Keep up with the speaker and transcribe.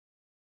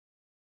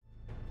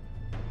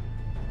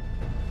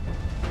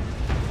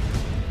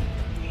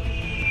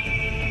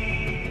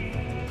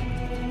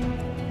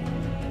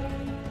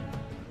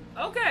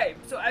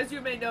So as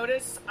you may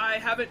notice, I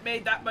haven't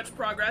made that much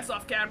progress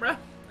off camera.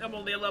 I'm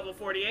only at level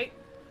 48.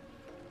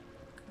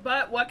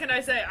 But what can I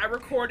say? I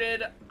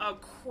recorded a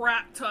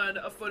crap ton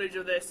of footage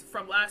of this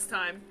from last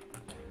time.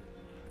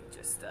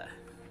 Just,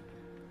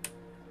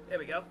 there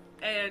we go.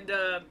 And,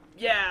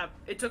 yeah,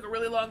 it took a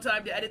really long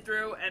time to edit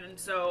through, and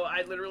so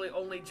I literally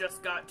only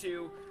just got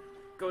to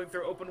going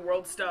through open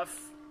world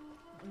stuff,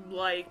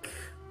 like,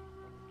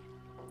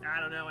 I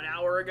don't know, an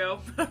hour ago.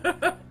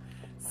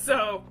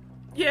 So,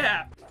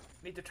 yeah.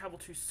 Need to travel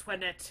to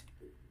Sutekh,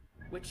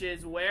 which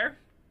is where?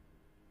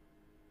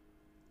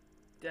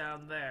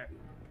 Down there.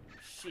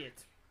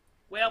 Shit.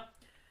 Well,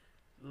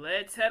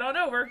 let's head on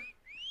over.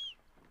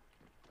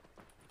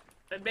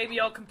 And maybe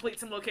I'll complete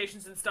some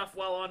locations and stuff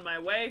while on my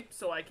way,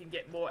 so I can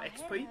get more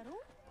XP.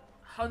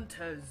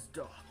 Hunter's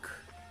Dock.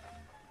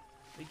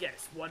 Let me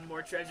guess, one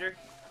more treasure?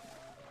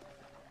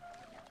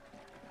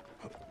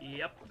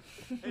 Yep.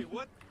 Hey,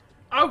 what?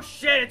 Oh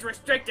shit, it's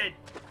restricted!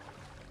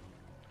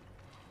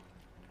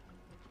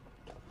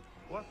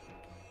 What?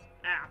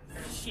 Ah,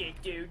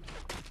 shit, dude.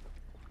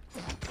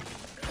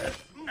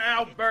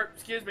 Ow, burp,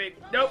 excuse me.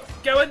 Nope,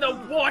 go in the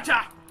water!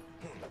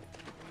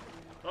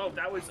 Oh,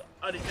 that was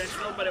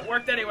unintentional, but it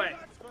worked anyway.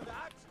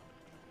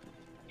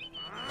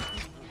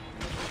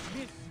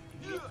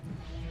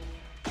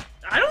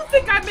 I don't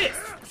think I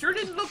missed. Sure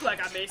didn't look like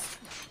I missed.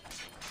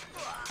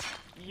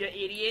 You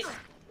idiot.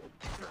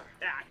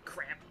 Ah,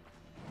 crap.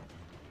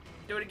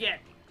 Do it again.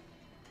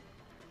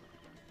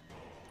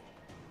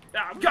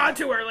 Ah, I'm gone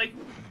too early.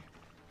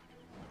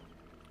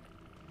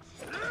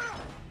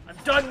 I'm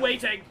done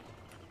waiting.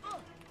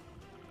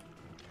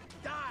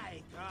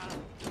 Die!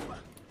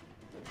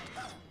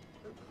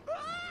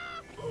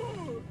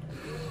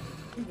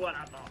 What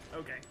I thought.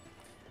 Okay.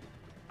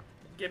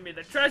 Give me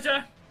the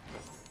treasure.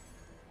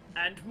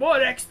 And more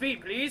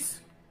XP, please.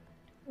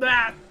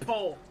 Ah,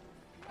 pull.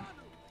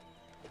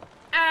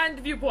 And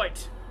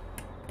viewpoint.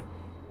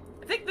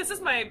 I think this is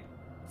my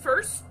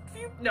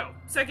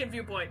second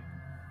viewpoint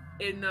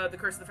in the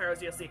Curse of the Pharaohs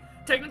DLC.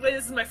 Technically,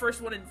 this is my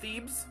first one in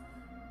Thebes,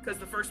 because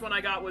the first one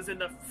I got was in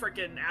the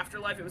frickin'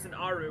 Afterlife. It was in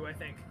Aru, I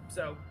think.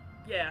 So,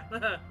 yeah.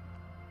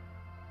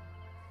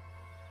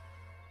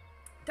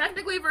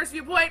 Technically, first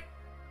viewpoint.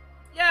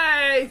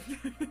 Yay!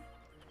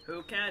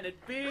 Who can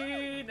it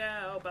be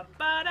now?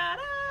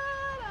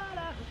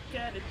 Ba-ba-da-da-da-da. Who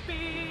can it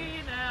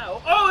be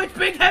now? Oh, it's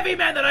Big Heavy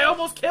Man that I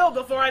almost killed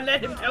before I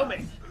let him kill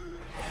me.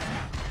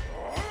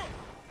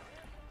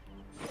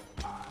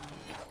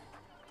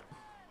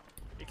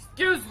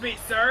 Excuse me,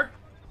 sir.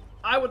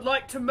 I would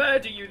like to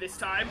murder you this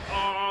time.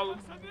 Oh,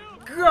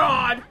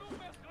 God.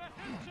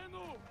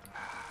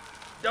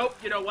 Nope,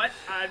 you know what?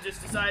 I've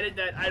just decided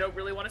that I don't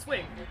really want to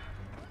swing.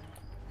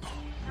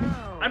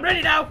 I'm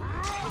ready now!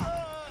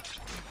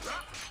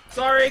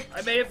 Sorry,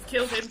 I may have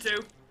killed him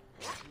too.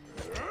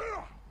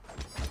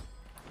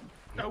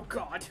 Oh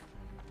God.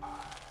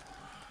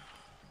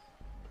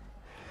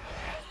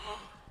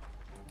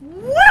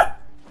 Woo!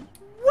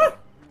 Woo!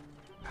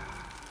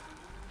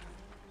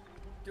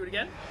 Do it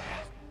again.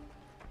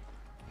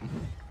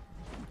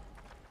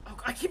 Oh,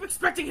 I keep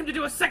expecting him to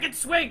do a second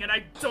swing, and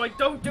so I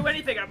don't do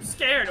anything. I'm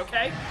scared,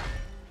 okay?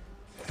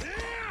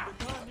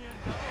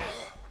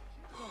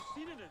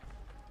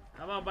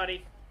 Come on,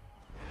 buddy.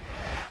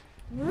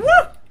 Woo!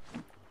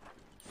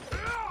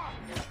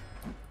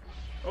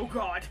 Oh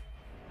God.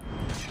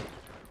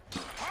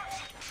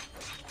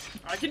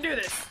 I can do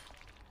this.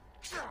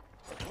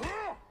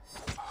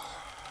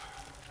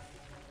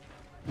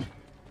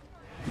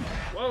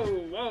 Whoa,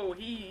 whoa,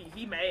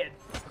 he mad.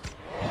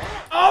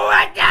 Oh,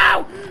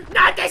 no!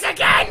 Not this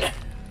again!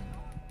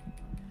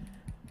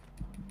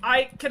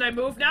 Can I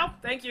move now?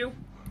 Thank you.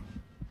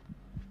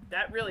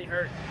 That really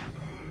hurt.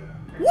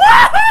 Woo!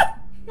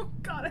 Oh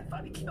God, I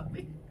thought he killed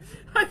me.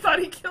 I thought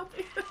he killed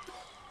me.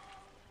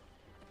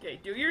 Okay,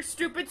 do your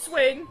stupid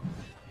swing.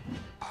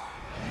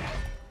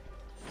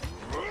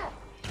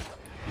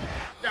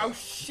 Oh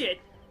shit.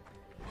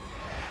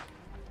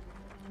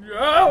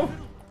 No!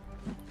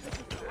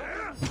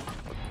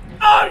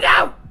 Oh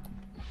no!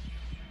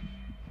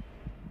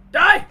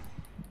 Die!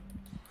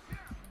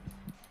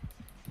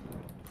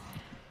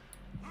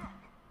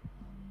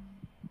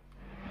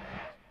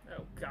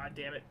 Oh God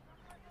damn it.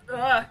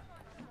 No!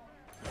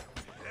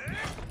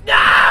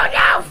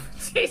 No!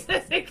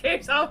 Jesus, he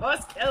keeps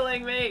almost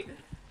killing me!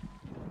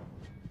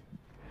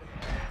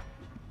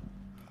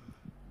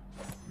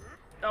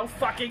 Oh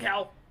fucking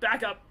hell.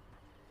 Back up.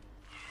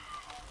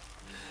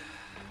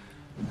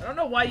 I don't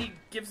know why he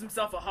gives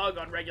himself a hug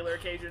on regular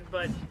occasions,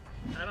 but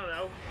I don't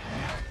know.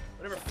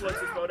 Whatever floats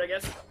his boat, I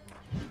guess.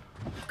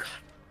 God.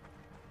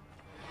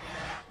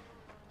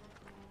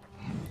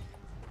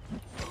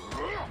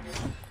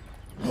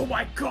 Oh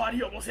my God,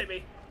 he almost hit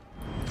me.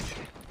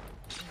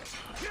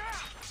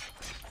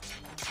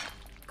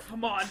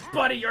 Come on,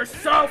 buddy, you're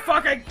so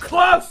fucking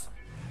close!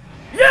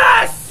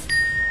 Yes!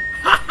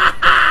 Ha ha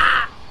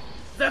ha!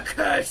 The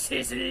curse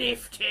is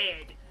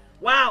lifted!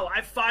 Wow,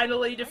 I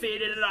finally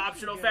defeated an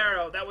optional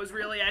pharaoh. That was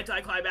really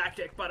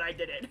anticlimactic, but I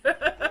did it.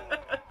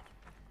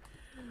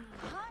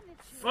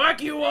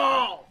 Fuck you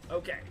all!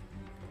 Okay.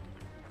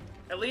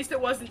 At least it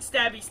wasn't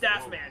Stabby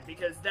Staff Man,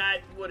 because that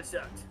would have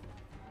sucked.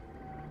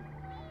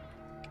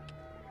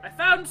 I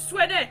found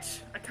Sutekh!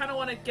 I kind of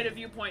want to get a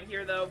viewpoint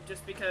here, though,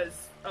 just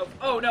because...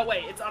 Oh, no,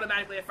 wait, it's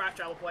automatically a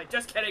fractal point.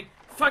 Just kidding.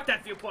 Fuck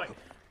that viewpoint.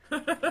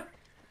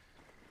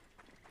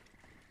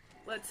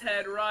 Let's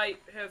head right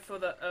here for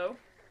the... Oh.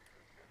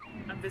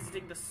 I'm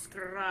visiting the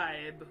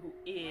scribe, who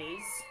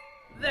is...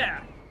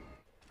 There.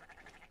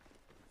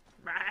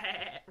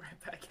 Right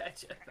back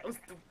at you. That was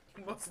the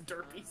most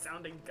derpy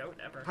sounding goat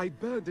ever. I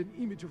burned an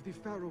image of the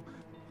Pharaoh,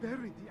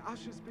 buried the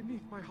ashes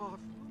beneath my hearth.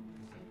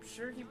 I'm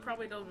sure he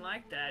probably don't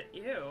like that.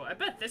 Ew. I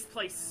bet this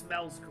place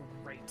smells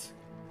great.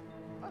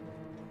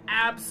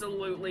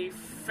 Absolutely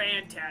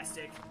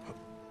fantastic.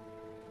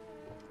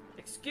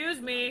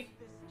 Excuse me.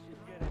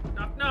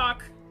 Knock,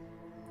 knock.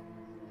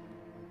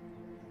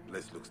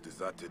 Place looks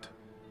deserted.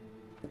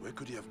 Where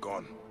could he have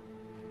gone?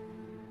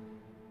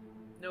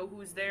 Know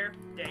who's there?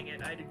 Dang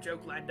it, I had a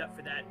joke lined up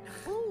for that.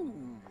 Ooh,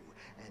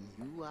 and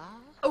you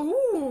are?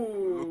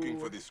 Ooh! Looking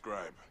for the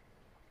scribe.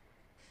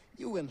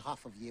 You and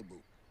half of Yebu.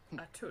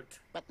 A toot.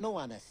 But no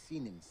one has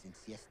seen him since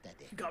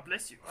yesterday. God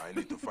bless you. I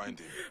need to find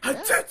him. A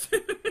toot!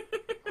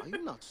 Are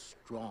you not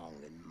strong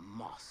and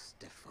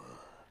masterful?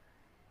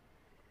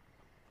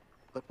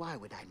 But why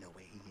would I know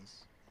where he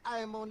is? I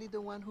am only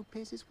the one who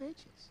pays his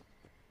wages.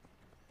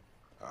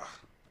 Ah.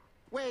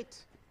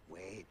 Wait.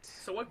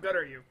 So what good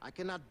are you? I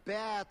cannot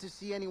bear to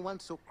see anyone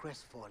so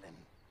crestfallen.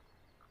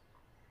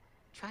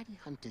 Try the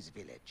hunter's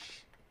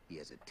village. He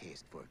has a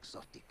taste for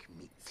exotic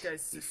meat. This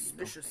guy's if you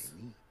know suspicious. what I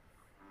mean.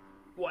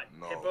 What?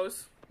 No.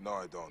 Hippos? No,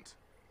 I don't.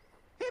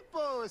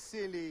 Hippo,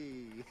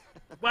 silly!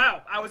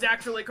 Wow, I was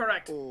actually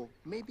correct. Or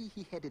maybe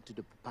he headed to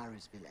the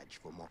papyrus village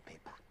for more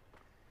paper.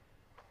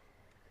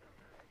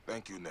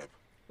 Thank you, Neb.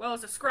 Well,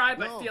 as a scribe,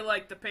 No, I feel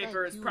like the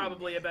paper thank is you.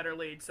 probably a better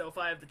lead, so if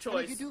I have the And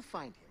choice... if you do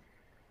find him,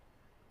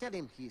 tell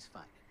him he's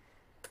fine.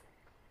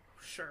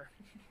 Sure.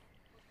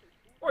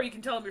 Or you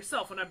can tell him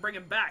yourself when I bring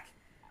him back.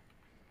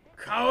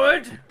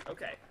 Coward!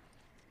 Okay.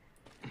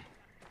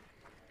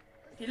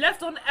 He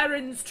left on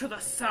errands to the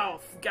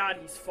south. God,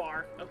 he's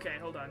far. Okay,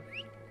 hold on.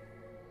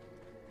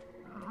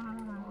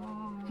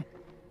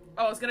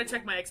 Oh, I was gonna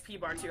check my XP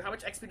bar too. How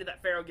much XP did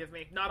that Pharaoh give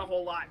me? Not a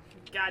whole lot.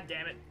 God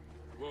damn it.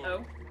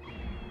 Whoa. Oh.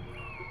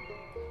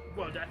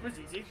 Well, that was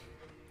easy.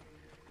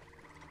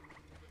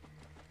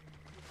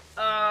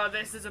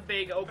 This is a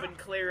big open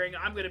clearing.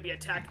 I'm gonna be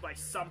attacked by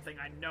something,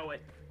 I know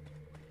it.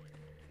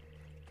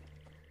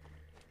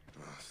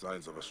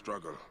 Signs of a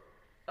struggle.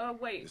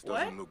 Wait, This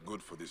what? doesn't look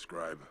good for the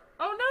scribe.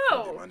 Oh The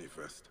no!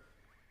 manifest.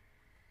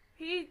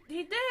 He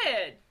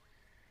did!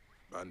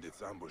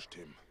 Bandits ambushed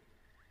him.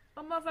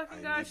 Oh motherfucking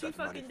I gosh, need he that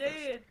fucking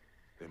manifest. did!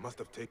 They must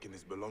have taken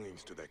his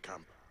belongings to their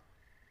camp.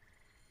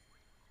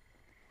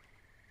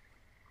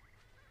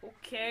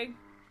 Okay.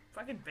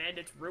 Fucking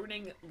bandits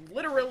ruining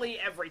literally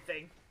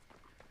everything.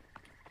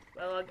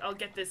 Well, I'll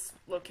get this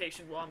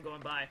location while I'm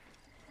going by.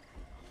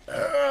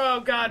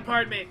 Oh god,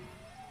 pardon me.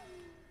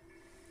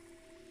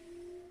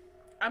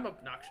 I'm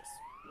obnoxious.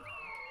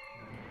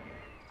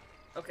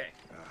 Okay.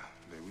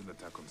 They will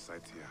attack on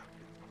sight here.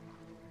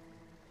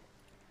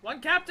 One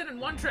captain and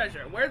one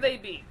treasure. Where they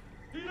be?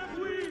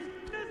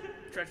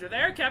 Treasure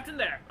there, captain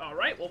there.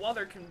 Alright, well while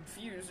they're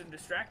confused and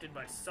distracted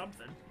by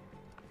something,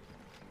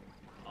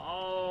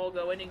 I'll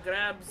go in and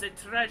grab the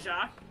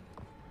treasure.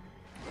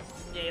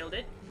 Nailed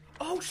it.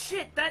 Oh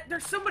shit,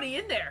 there's somebody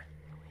in there.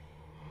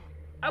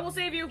 I will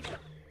save you.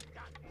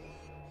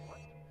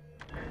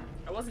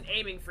 I wasn't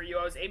aiming for you,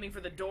 I was aiming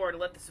for the door to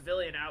let the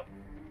civilian out.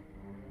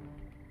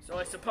 So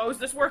I suppose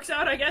this works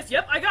out, I guess.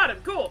 Yep, I got him,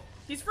 cool.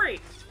 He's free.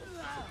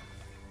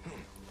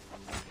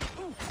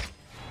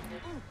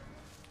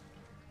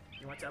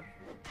 You want some?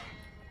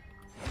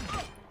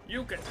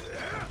 You can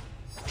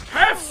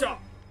have some!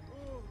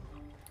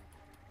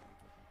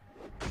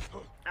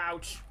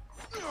 Ouch.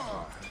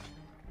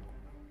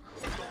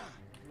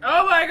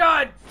 Oh my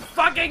god!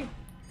 Fucking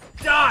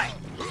die!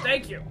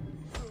 Thank you.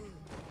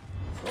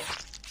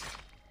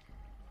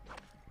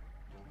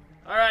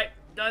 Alright,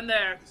 done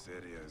there. This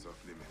area is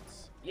off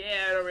limits.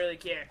 Yeah, I don't really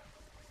care.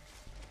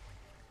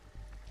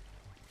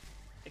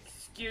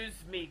 Excuse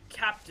me,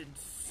 Captain,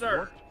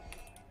 sir.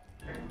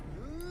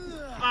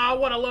 Ah,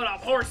 what a load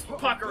of horse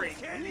puckery.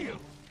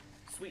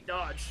 Sweet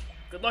dodge.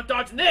 Good luck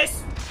dodging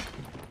this!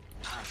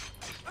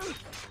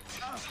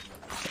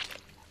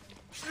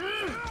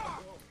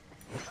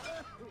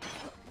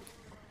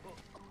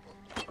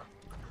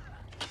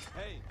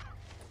 Hey,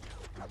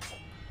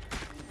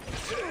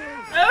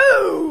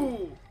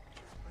 Oh!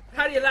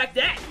 How do you like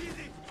that?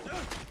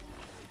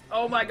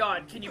 Oh my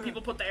god, can you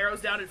people put the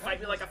arrows down and fight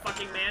me like a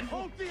fucking man?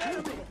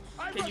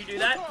 Can you do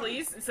that,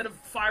 please? Instead of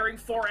firing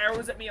 4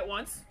 arrows at me at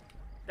once?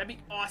 That'd be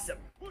awesome.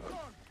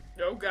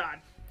 Oh god.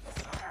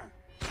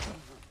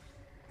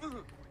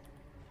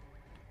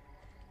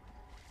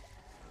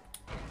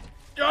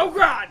 Oh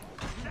god!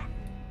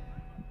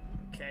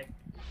 Okay.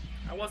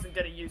 I wasn't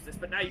gonna use this,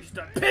 but now you just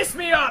done pissed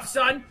me off,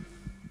 son!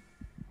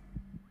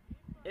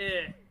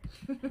 Eh.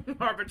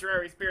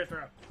 Arbitrary spear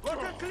throw.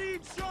 What a clean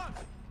shot!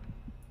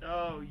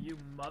 Oh, you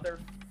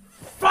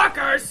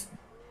motherfuckers!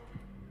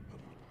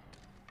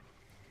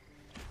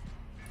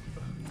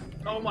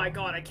 Oh my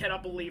god, I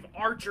cannot believe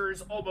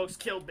archers almost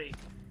killed me.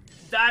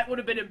 That would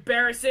have been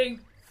embarrassing.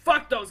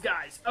 Fuck those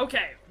guys.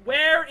 Okay,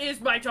 where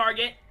is my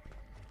target?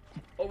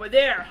 Over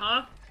there,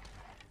 huh?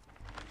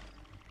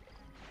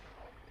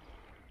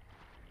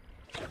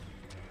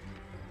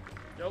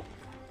 Nope.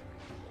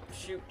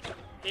 Shoot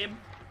him.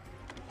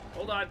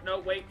 Hold on. No,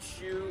 wait.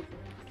 Shoot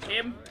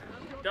him.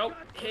 Nope.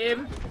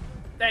 Him.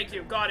 Thank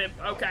you. Got him.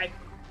 Okay.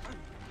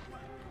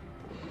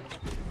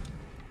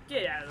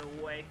 Get out of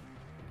the way.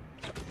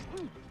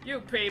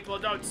 You people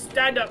don't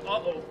stand up.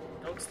 Uh-oh.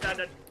 Don't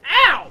stand up.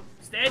 Ow!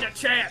 Stand a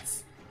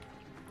chance.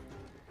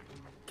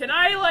 Can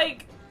I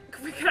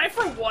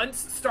for once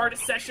start a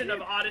session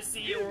of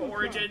Odyssey or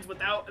Origins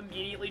without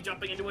immediately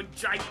jumping into a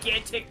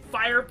gigantic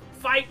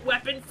firefight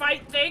weapon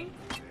fight thing?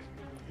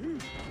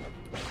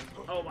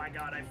 Oh my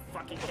god, I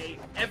fucking hate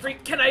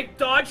can I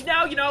dodge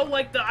now? You know,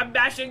 like I'm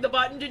mashing the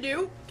button to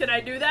do? Can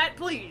I do that,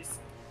 please?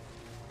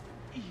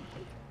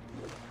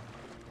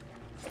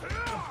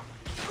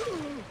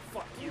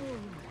 Fuck you.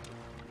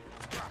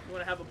 You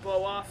wanna have a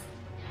bow off?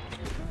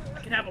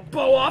 I can have a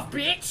bow off,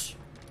 bitch!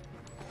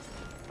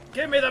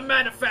 Give me the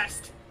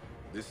manifest!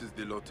 This is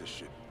the Lotus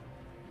ship.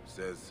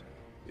 Says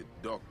it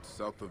docked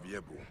south of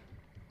Yebu.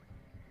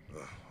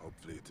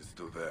 Hopefully it is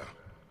still there.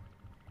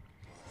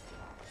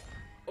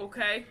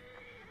 Okay.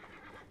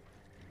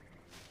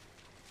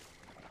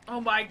 Oh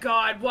my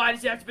god, why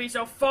does it have to be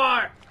so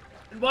far?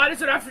 And why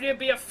does it have to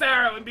be a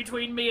pharaoh in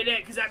between me and it?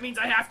 Because that means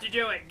I have to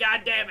do it.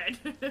 God damn it.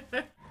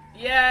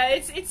 Yeah,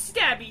 it's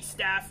stabby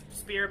staff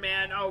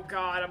spearman. Oh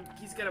god,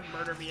 he's gonna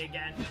murder me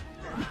again.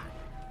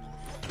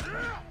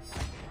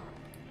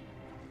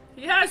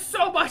 He has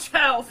so much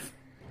health!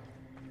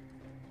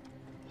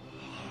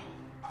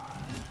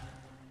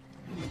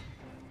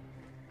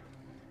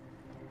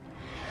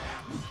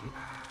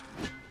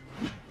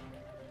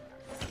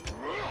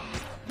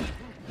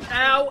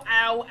 Ow,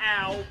 ow,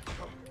 ow.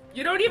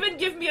 You don't even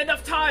give me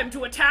enough time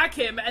to attack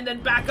him and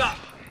then back up.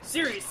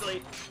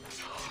 Seriously.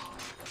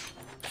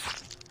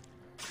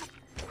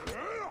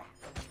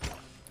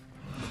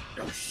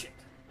 Oh shit.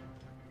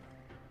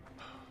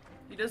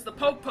 He does the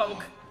poke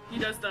poke. He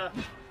does the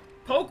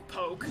poke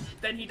poke.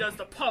 Then he does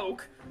the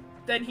poke.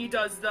 Then he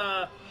does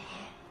the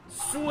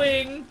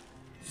swing.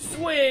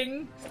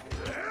 Swing.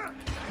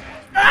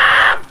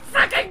 Ah!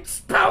 Fucking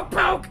poke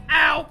poke!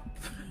 Ow!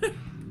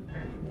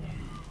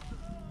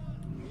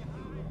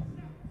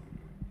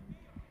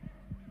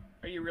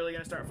 Are you really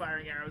gonna start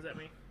firing arrows at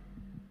me?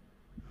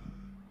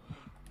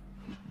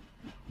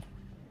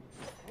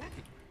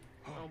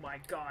 Oh my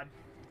god.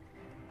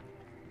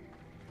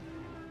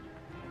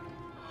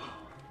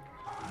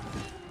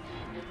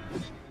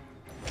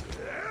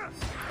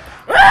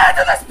 Ah!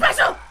 Do the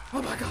special!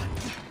 Oh my god.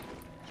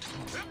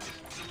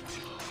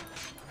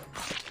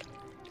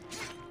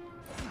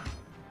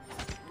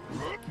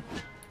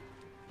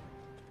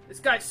 This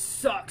guy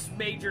sucks,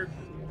 Major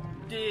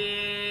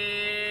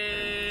Dick.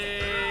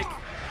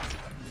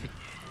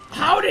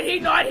 How did he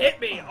not hit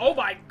me? Oh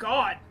my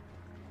god.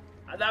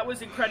 That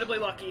was incredibly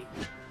lucky.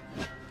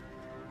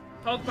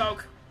 Poke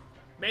poke.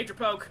 Major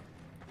poke.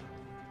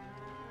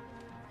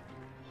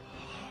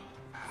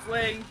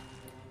 Swing.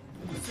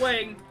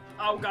 Swing.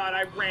 Oh god,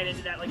 I ran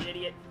into that like an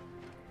idiot.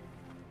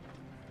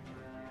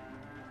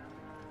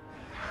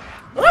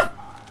 Ah!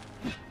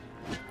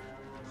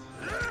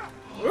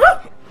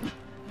 Ah!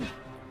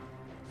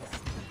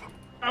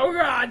 Oh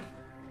god.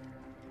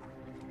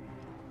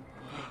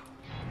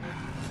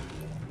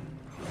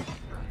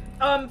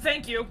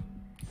 Thank you.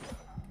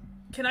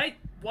 Can I...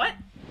 what?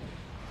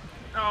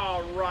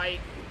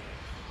 Alright.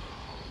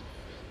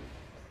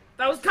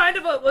 That was kind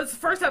of a... it's the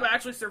first time I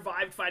actually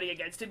survived fighting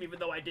against him, even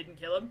though I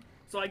didn't kill him.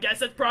 So I guess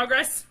that's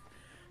progress.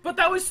 But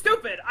that was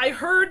stupid. I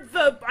heard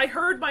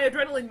my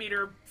adrenaline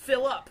meter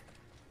fill up.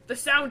 The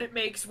sound it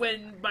makes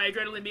when my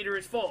adrenaline meter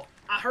is full.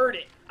 I heard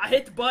it. I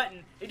hit the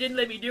button. It didn't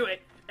let me do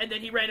it. And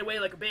then he ran away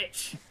like a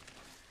bitch.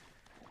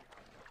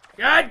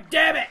 God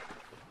damn it!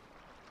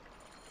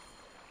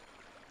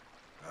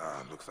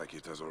 Looks like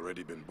it has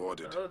already been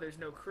boarded. Oh, there's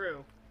no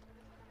crew.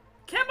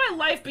 Can't my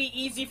life be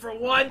easy for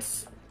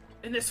once?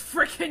 In this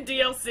frickin'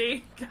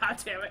 DLC? God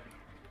damn it.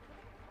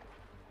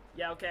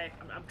 Yeah, okay.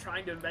 I'm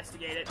trying to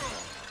investigate it.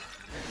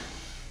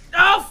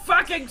 Oh,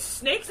 fucking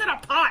snakes in a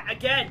pot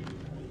again!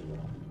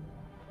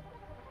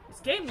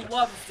 This game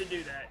loves to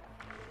do that.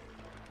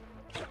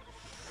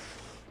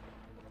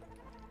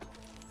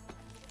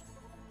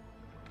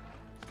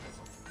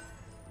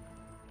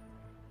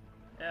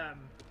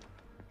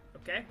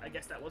 Okay, I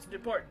guess that wasn't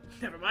important.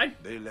 Never mind.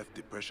 They left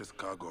the precious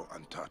cargo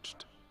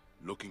untouched.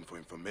 Looking for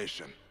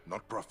information,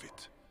 not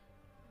profit.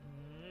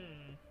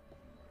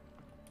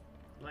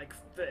 Like,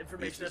 the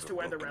information Pieces as to of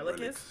where the broken relic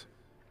relics. is?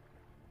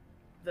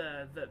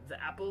 The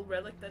apple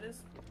relic, that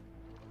is?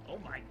 Oh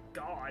my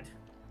god.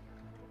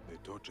 They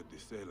tortured the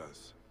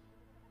sailors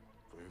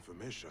for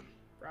information.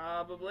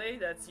 Probably.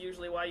 That's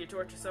usually why you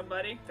torture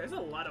somebody. There's a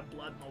lot of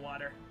blood in the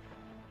water.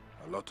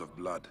 A lot of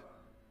blood.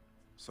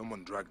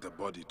 Someone dragged the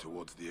body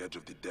towards the edge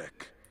of the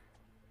deck.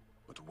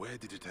 But where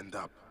did it end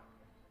up?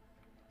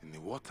 In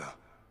the water?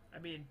 I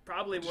mean,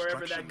 probably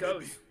wherever that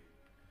goes. Maybe.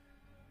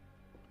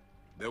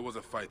 There was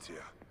a fight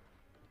here.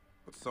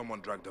 But someone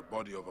dragged the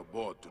body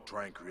overboard to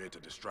try and create a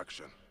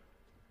distraction.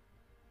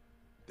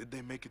 Did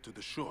they make it to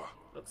the shore?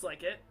 Looks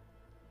like it.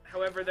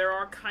 However, there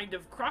are kind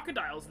of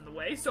crocodiles in the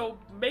way, so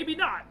maybe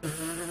not.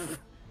 Oh,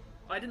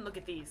 I didn't look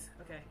at these.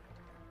 Okay.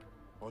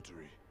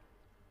 Pottery.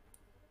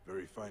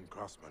 Very fine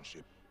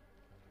craftsmanship.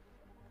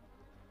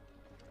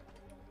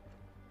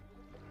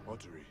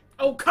 Pottery.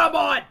 Oh, come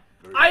on!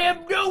 I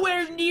am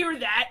nowhere near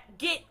that!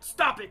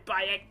 Stop it,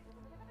 Bayek!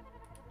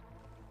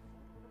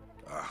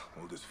 Ah,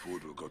 all this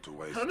food will go to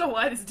waste. I don't know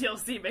why this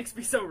DLC makes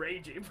me so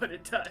ragey, but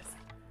it does.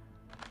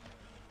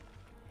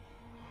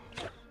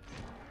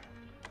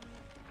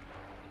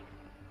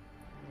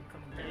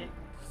 Come back,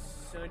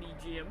 Sonny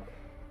Jim.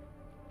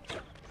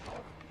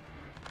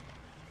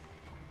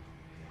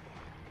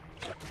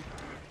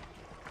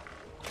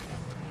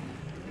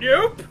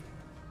 Nope!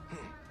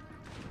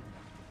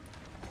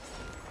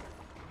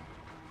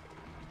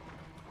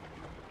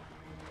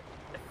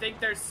 I think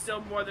there's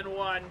still more than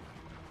one.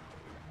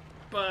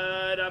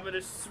 But I'm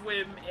gonna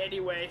swim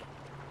anyway.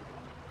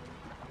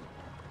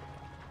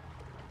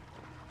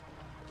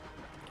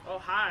 Oh,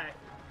 hi.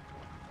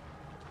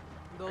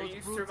 Those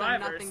you brutes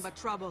survivors? are nothing but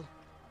trouble.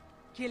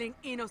 Killing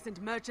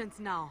innocent merchants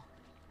now.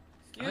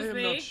 Excuse I am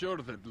me? not sure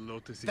that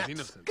Lotus is That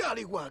innocent.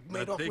 scallywag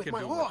made But off they with can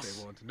my do what horse.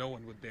 they want. No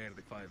one would dare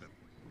defy them.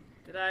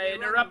 Did I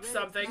interrupt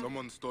something?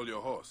 Someone stole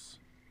your horse.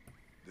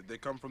 Did they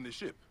come from the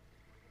ship?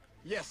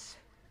 Yes,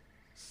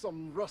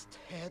 some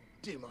rust-haired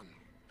demon.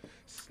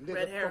 Slithered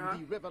Red hair, from huh?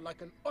 the river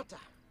like an otter.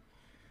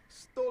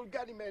 Stole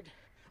Ganymede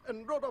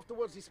and rode off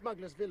towards the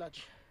smuggler's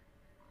village.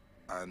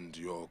 And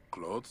your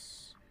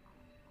clothes?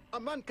 A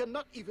man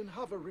cannot even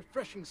have a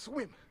refreshing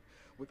swim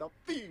without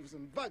thieves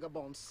and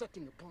vagabonds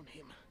setting upon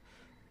him.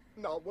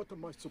 Now, what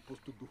am I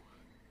supposed to do?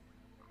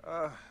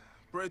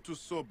 Pray to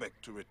Sutekh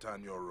to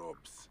return your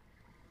robes.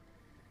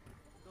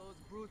 Those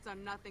brutes are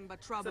nothing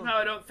but trouble. Somehow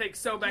I don't think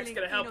Sobek's Killing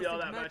gonna help you all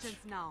that innocent much.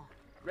 merchants now.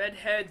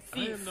 Redhead I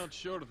thief. am not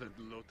sure that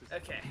Lotus...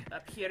 Okay,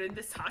 up here in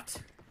this hut.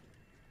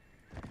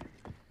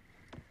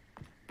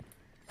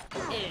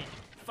 Eh,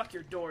 fuck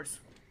your doors.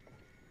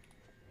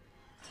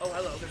 Oh,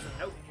 hello, there's a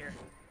note in here.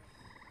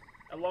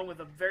 Along with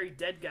a very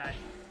dead guy.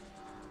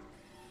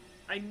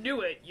 I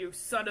knew it, you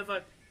son of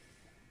a...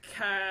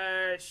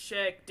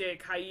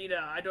 Kashekdik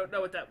hyena. I don't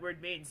know what that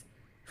word means.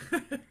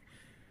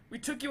 We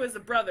took you as a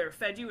brother,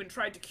 fed you, and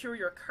tried to cure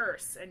your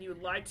curse, and you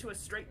lied to us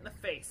straight in the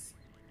face.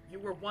 You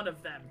were one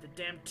of them, the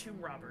damned tomb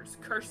robbers.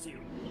 Curse you.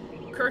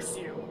 Curse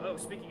you. Oh,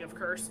 speaking of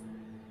curse.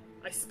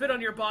 I spit on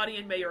your body,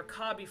 and may your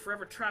ka be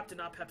forever trapped in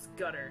Ophep's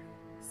gutter.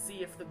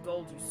 See if the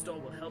gold you stole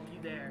will help you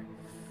there.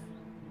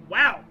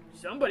 Wow!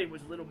 Somebody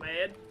was a little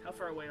mad. How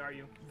far away are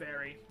you?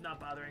 Very. Not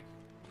bothering.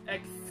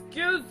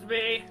 Excuse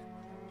me!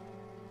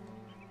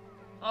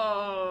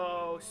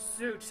 Oh,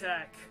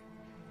 Sutekh.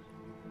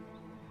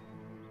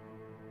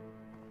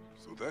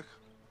 Sutekh?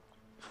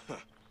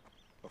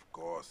 Of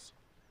course.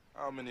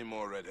 How many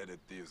more red-headed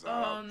thieves are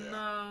Oh out there?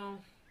 no.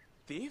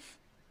 Thief?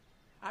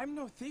 I'm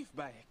no thief,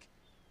 Bayek.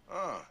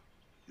 Ah,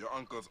 your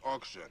uncle's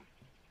auction.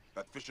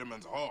 That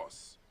fisherman's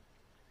horse.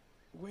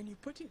 When you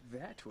put it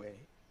that way,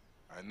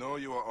 I know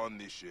you are on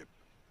the ship.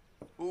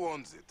 Who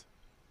owns it?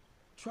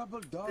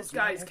 troubled dogs. This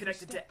guy lie is every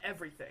connected step. to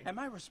everything. Am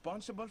I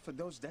responsible for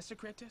those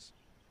desecrators?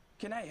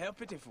 Can I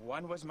help it if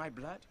one was my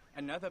blood,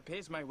 another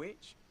pays my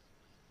wage?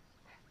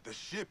 The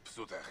ship,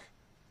 Sutekh.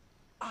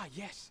 Ah,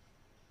 yes.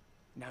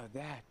 Now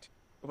that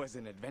was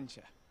an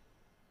adventure.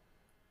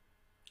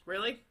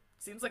 Really?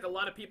 Seems like a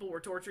lot of people were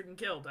tortured and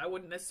killed. I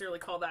wouldn't necessarily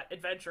call that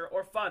adventure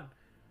or fun.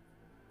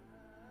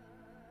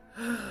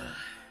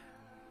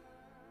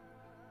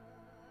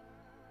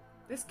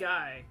 This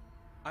guy.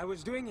 I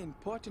was doing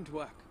important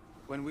work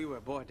when we were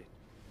boarded.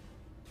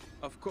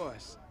 Of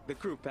course, the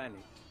crew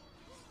panicked.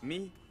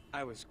 Me,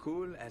 I was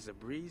cool as a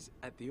breeze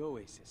at the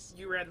oasis.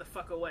 You ran the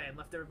fuck away and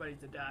left everybody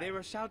to die. They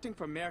were shouting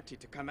for Merty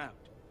to come out,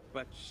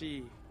 but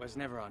she was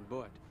never on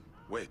board.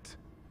 Wait.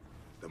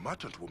 The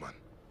merchant woman.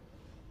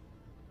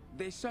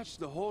 They searched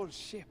the whole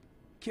ship,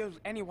 killed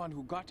anyone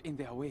who got in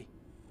their way.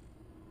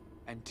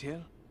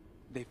 Until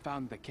they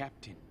found the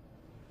captain.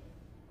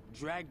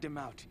 Dragged him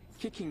out,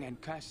 kicking and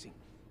cursing.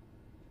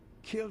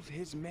 Killed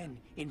his men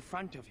in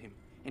front of him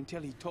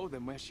until he told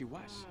them where she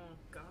was. Oh,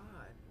 God.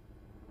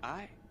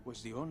 I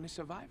was the only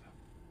survivor.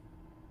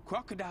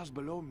 Crocodiles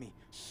below me,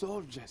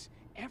 soldiers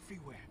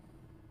everywhere.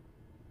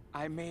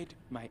 I made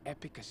my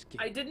epic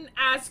escape. I didn't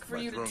ask for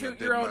By you to throwing a toot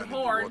dead your man own in the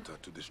horn. water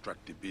to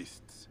distract the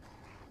beasts.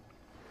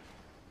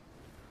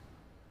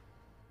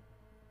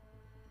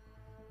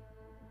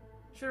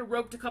 Should have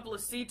roped a couple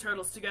of sea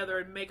turtles together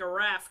and make a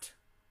raft.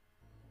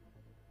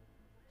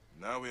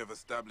 Now we have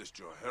established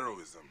your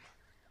heroism.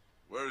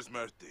 Where is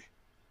Merty?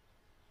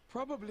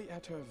 Probably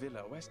at her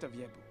villa west of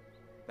Yebu,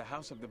 the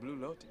House of the Blue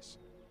Lotus.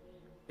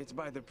 It's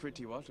by the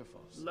pretty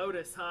waterfalls.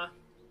 Lotus, huh?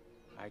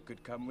 I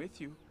could come with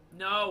you.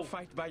 No.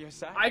 Fight by your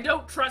side. I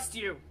don't trust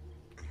you.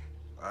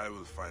 I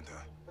will find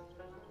her.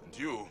 And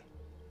you,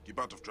 keep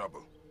out of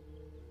trouble.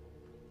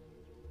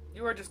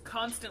 You are just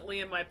constantly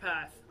in my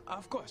path.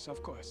 Of course,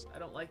 of course. I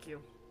don't like you.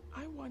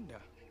 I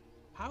wonder,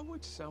 how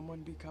would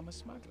someone become a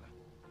smuggler?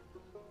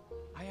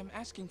 I am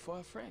asking for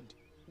a friend.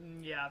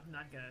 Yeah, I'm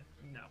not gonna.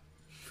 No.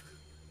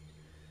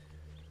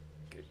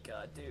 Good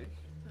God, dude.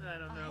 I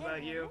don't know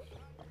about you.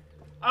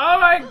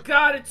 Oh my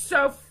God, it's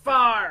so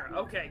far!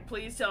 Okay,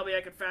 please tell me I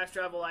can fast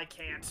travel. I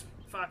can't.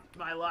 Fuck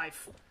my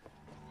life.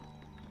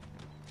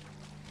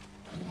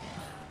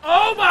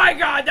 Oh my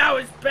God, that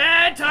was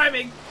bad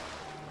timing!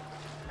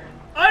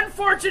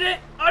 Unfortunate!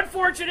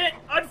 Unfortunate!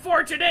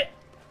 Unfortunate!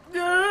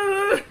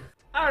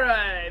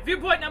 Alright,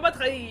 viewpoint number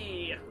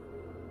 3.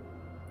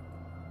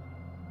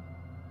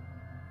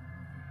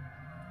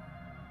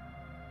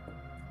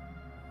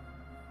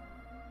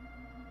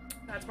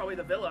 That's probably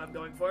the villa I'm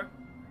going for.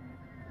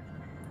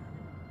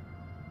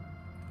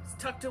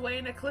 It's tucked away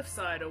in a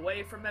cliffside,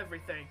 away from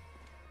everything.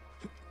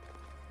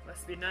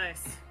 Must be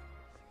nice.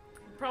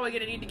 I'm probably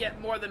gonna need to get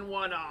more than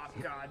one. Oh,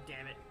 God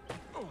damn it.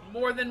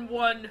 More than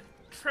one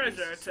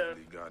treasure to.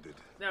 Guarded.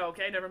 No,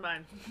 okay, never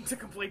mind. To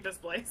complete this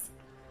place.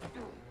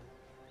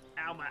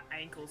 Ow, my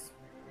ankles.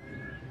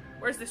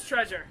 Where's this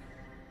treasure?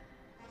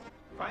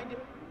 Find it.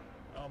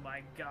 Oh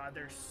my God,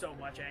 there's so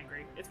much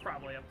angry. It's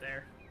probably up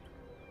there.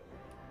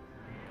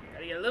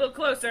 Gotta get a little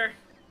closer.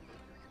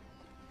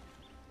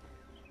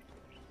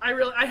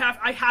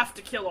 I have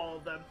to kill all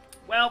of them.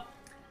 Well,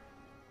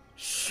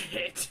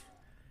 shit.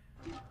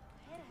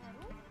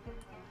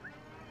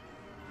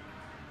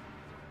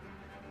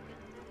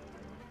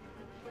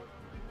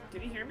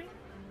 Did he hear me?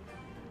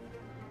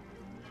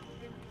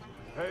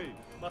 Hey,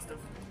 Must have.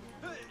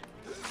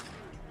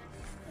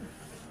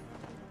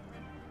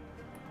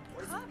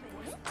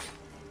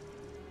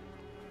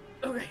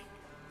 Okay.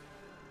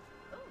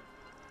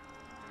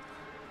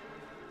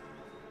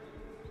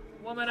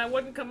 Woman, I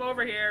wouldn't come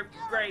over here.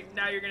 Great,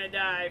 now you're gonna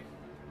die.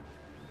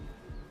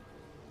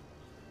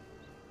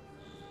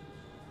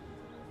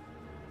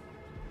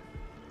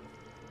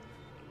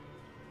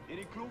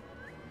 Any clue?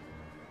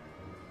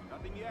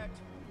 Nothing yet.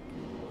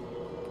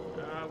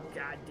 Oh,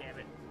 God damn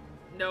it.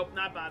 Nope,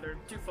 not bothered.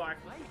 Too far.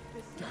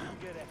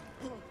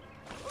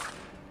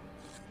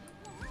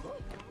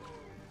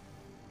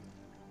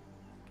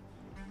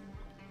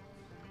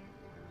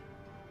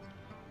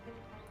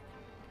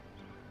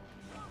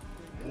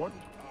 what?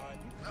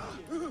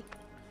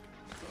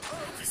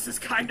 This is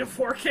kind of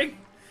working.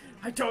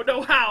 I don't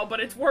know how, but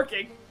it's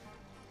working.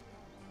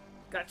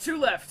 Got 2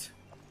 left.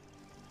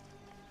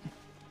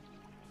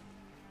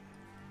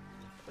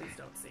 Please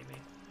don't see me.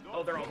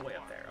 Oh, they're all the way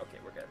up there. Okay,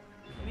 we're good.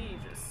 Let me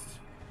just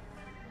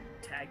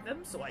tag them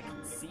so I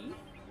can see.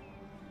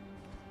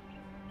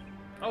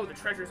 Oh, the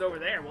treasure's over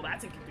there. Well,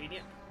 that's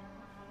inconvenient.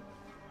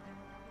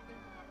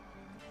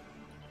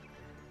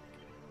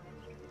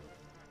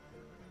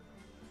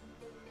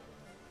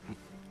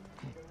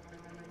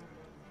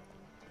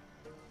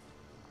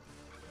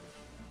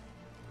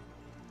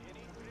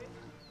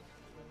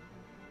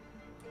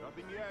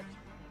 Nothing yet.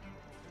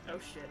 Oh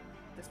shit.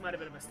 This might have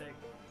been a mistake.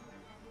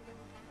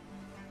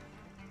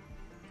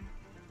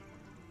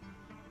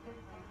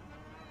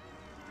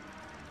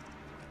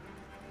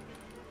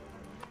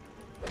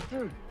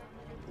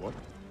 What?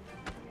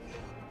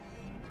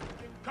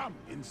 Come,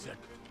 insect.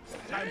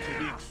 Time to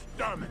be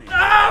exterminated.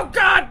 Oh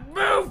God!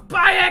 Move,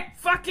 Bayek!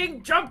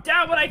 Fucking jump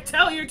down when I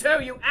tell you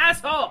to, you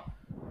asshole!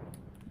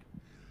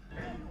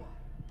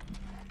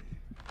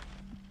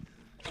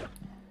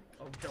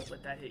 Oh, don't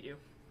let that hit you.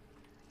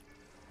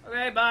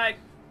 Okay, bye.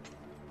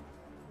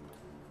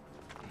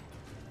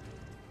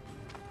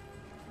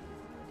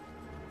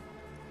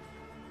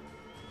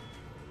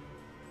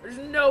 There's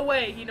no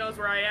way he knows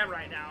where I am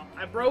right now.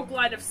 I broke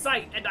line of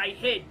sight and I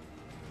hid.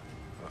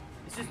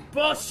 It's just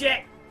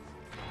bullshit!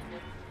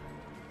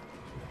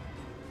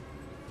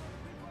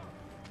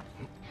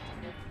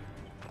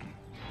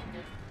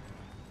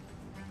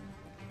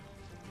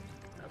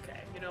 Okay,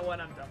 you know what?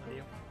 I'm done with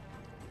you.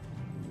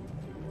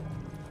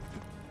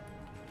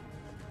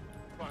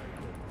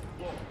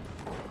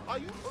 Are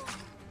you?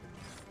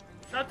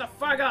 Shut the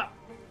fuck up!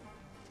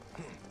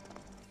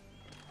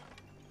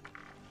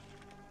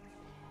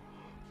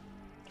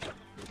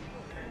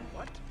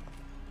 What?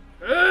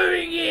 Oh,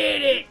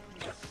 get it!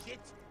 Shit.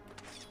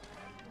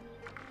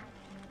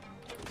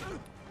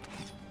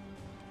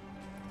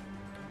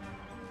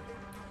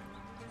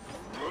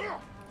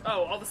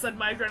 Oh, all of a sudden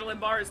my adrenaline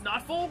bar is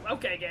not full?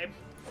 Okay, game.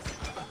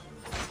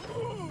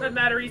 Doesn't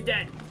matter, he's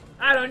dead.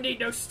 I don't need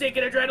no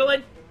stinking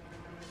adrenaline.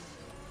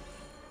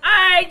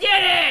 I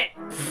did it!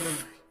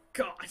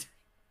 God.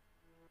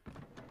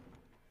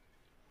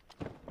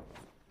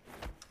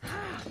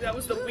 That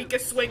was the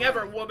weakest swing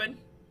ever, woman.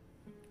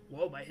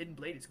 Whoa, my hidden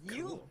blade is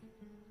cool.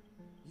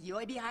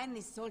 You're behind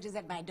these soldiers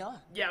at my door.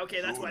 Yeah,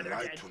 okay, that's why You they're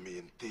lied dead. to me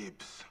in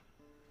Thebes.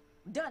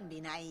 Don't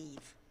be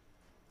naive.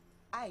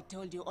 I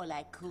told you all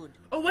I could.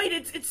 Oh wait,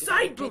 it's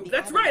Side Boob.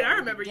 That's right, I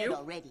remember Dead you.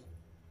 already.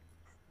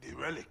 The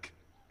relic.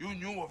 You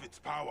knew of its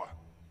power.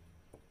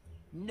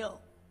 No.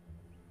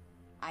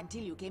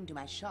 Until you came to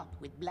my shop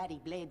with bloody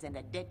blades and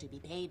a debt to be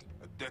paid.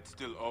 A debt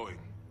still owing.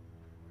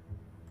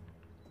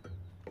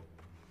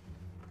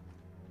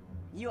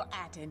 You're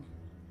Aten.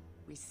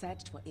 We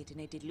searched for it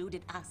and it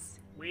eluded us.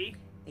 We?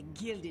 A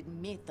gilded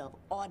myth of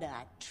order,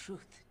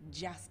 truth,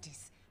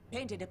 justice,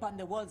 painted upon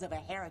the walls of a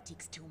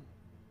heretic's tomb.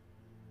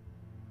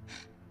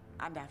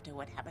 And after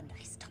what happened,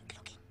 I stopped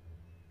looking.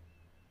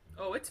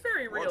 Oh, it's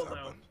very real, What though.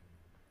 happened?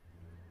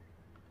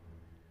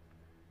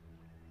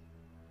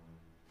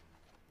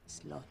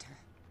 Slaughter.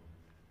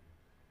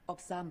 Of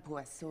some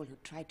poor soul who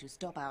tried to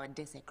stop our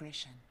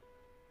desecration.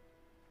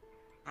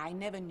 I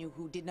never knew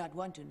who did not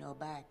want to know,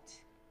 but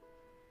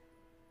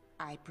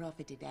I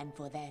profited, and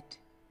for that,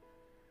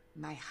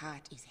 my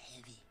heart is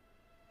heavy.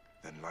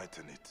 Then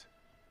lighten it.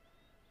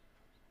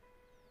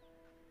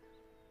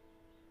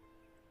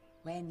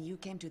 When you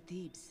came to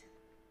Thebes,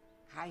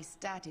 I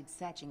started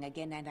searching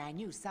again and I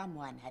knew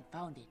someone had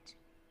found it.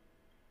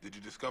 Did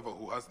you discover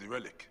who has the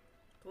relic?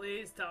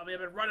 Please tell me I've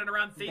been running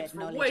around Thebes That for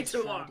knowledge way is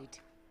too shrouded. long.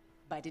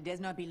 But it does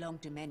not belong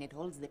to men. It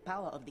holds the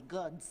power of the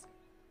gods.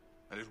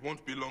 And it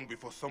won't be long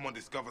before someone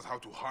discovers how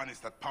to harness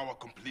that power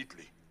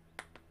completely.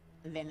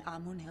 Then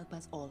Amun help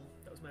us all.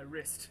 That was my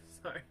wrist.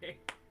 Sorry.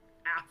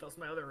 Ah, that was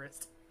my other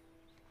wrist.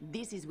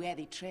 This is where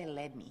the trail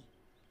led me.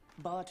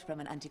 Bought from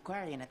an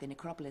antiquarian at the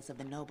necropolis of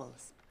the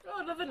nobles. Oh,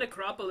 another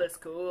necropolis.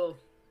 Cool.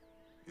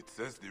 It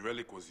says the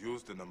relic was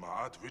used in a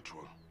Ma'at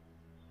ritual.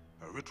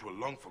 A ritual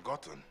long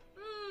forgotten.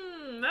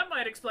 That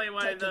might explain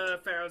why Take the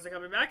Pharaohs are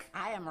coming back.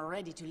 I am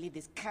ready to leave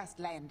this cursed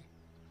land.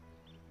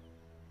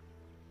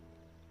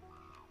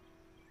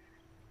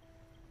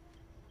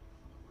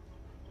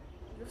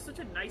 You have such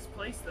a nice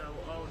place, though.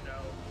 Oh, no.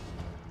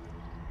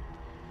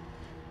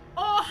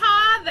 Oh,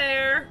 hi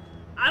there!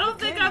 I don't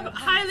think I'm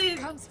highly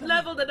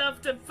leveled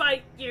enough to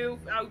fight you.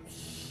 Oh,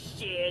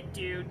 shit,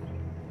 dude.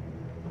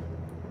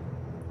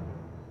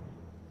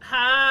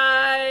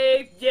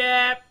 Hi!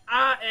 Yep,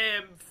 I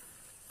am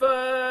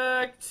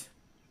fucked.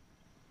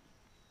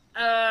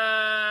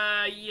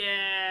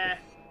 Yeah.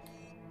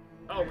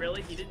 Oh,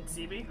 really? He didn't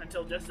see me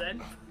until just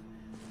then?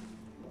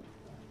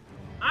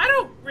 I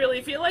don't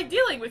really feel like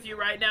dealing with you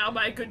right now,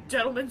 my good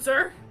gentleman,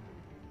 sir.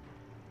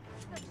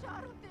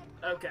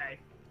 Okay.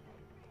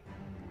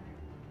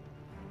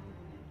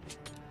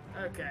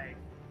 Okay.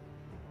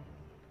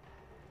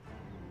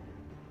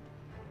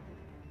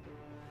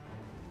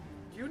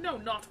 You know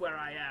not where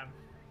I am.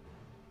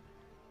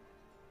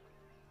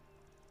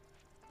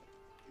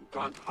 You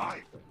can't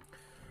hide.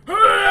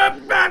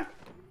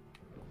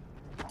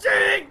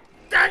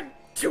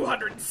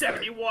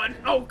 271.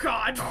 Oh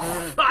god.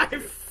 I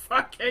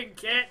fucking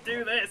can't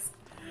do this.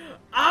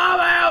 I'm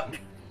out.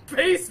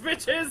 Peace,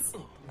 bitches.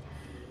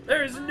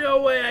 There's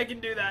no way I can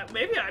do that.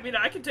 Maybe, I mean,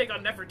 I can take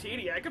on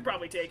Nefertiti. I could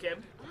probably take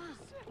him.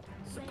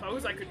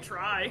 Suppose I could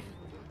try.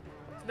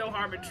 There's no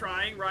harm in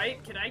trying,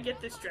 right? Can I get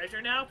this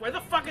treasure now? Where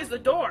the fuck is the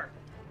door?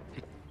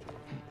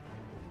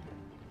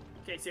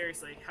 Okay,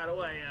 seriously. How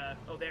do I,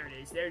 oh, there it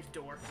is. There's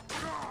door.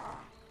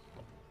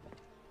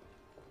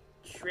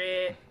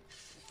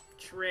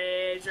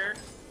 Treasure.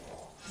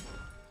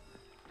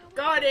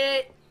 Got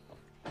it!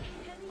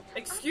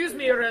 Excuse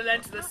me,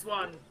 relentless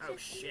one. Oh,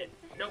 shit.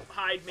 Nope,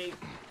 hide me.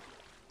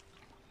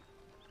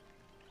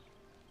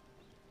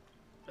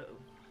 Uh-oh.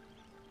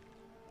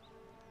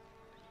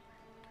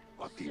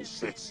 What in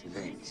Set's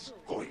name is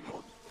going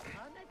on?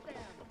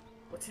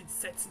 What's in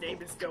Set's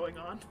name is going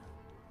on?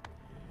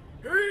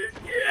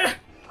 Yeah!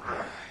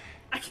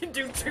 I can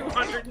do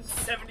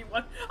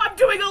 271. I'm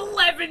doing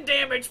 11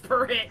 damage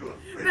per hit.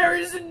 There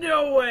is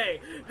no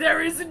way.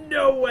 There is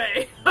no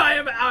way. I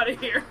am out of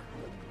here.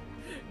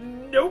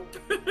 Nope.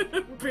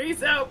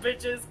 Peace out,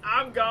 bitches.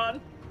 I'm gone.